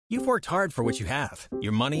You've worked hard for what you have.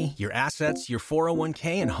 Your money, your assets, your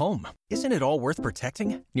 401k, and home. Isn't it all worth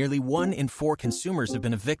protecting? Nearly 1 in 4 consumers have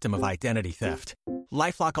been a victim of identity theft.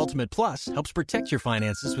 LifeLock Ultimate Plus helps protect your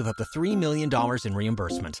finances with up to $3 million in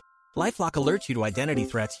reimbursement. LifeLock alerts you to identity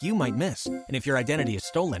threats you might miss. And if your identity is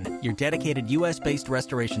stolen, your dedicated U.S.-based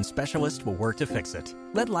restoration specialist will work to fix it.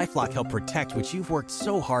 Let LifeLock help protect what you've worked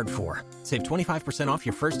so hard for. Save 25% off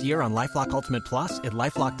your first year on LifeLock Ultimate Plus at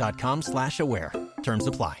LifeLock.com/aware. Terms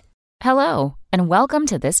apply. Hello, and welcome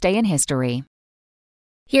to This Day in History.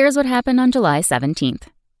 Here's what happened on July 17th.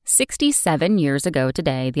 67 years ago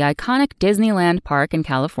today, the iconic Disneyland Park in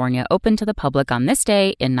California opened to the public on this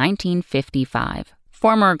day in 1955.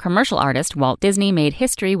 Former commercial artist Walt Disney made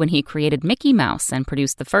history when he created Mickey Mouse and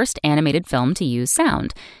produced the first animated film to use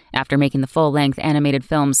sound. After making the full-length animated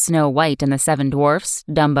films Snow White and the Seven Dwarfs,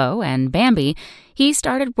 Dumbo, and Bambi, he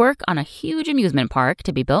started work on a huge amusement park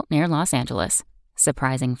to be built near Los Angeles.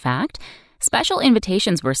 Surprising fact, special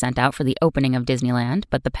invitations were sent out for the opening of Disneyland,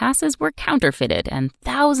 but the passes were counterfeited and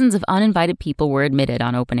thousands of uninvited people were admitted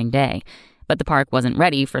on opening day. But the park wasn't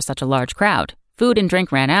ready for such a large crowd. Food and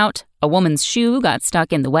drink ran out, a woman's shoe got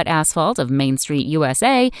stuck in the wet asphalt of Main Street,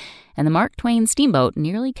 USA, and the Mark Twain steamboat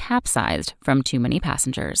nearly capsized from too many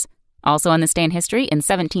passengers. Also on this day in history, in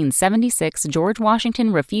 1776, George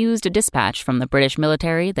Washington refused a dispatch from the British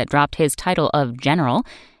military that dropped his title of general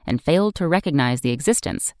and failed to recognize the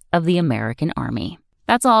existence of the American Army.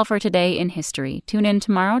 That's all for today in history. Tune in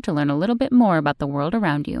tomorrow to learn a little bit more about the world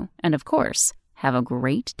around you. And of course, have a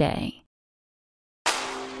great day.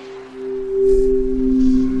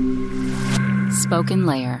 Spoken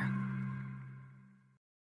Layer.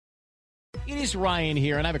 It is Ryan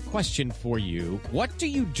here, and I have a question for you. What do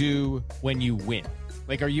you do when you win?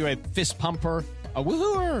 Like, are you a fist pumper, a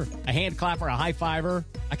woo-hooer, a hand clapper, a high fiver?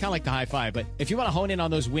 I kind of like the high five, but if you want to hone in on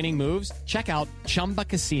those winning moves, check out Chumba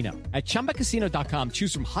Casino. At ChumbaCasino.com,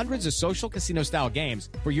 choose from hundreds of social casino-style games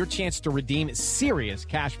for your chance to redeem serious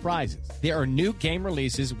cash prizes. There are new game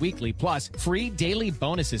releases weekly, plus free daily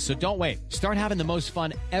bonuses. So don't wait. Start having the most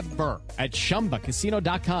fun ever at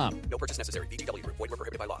ChumbaCasino.com. No purchase necessary. VGW Group. Void where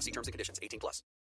prohibited by law. See terms and conditions. 18+.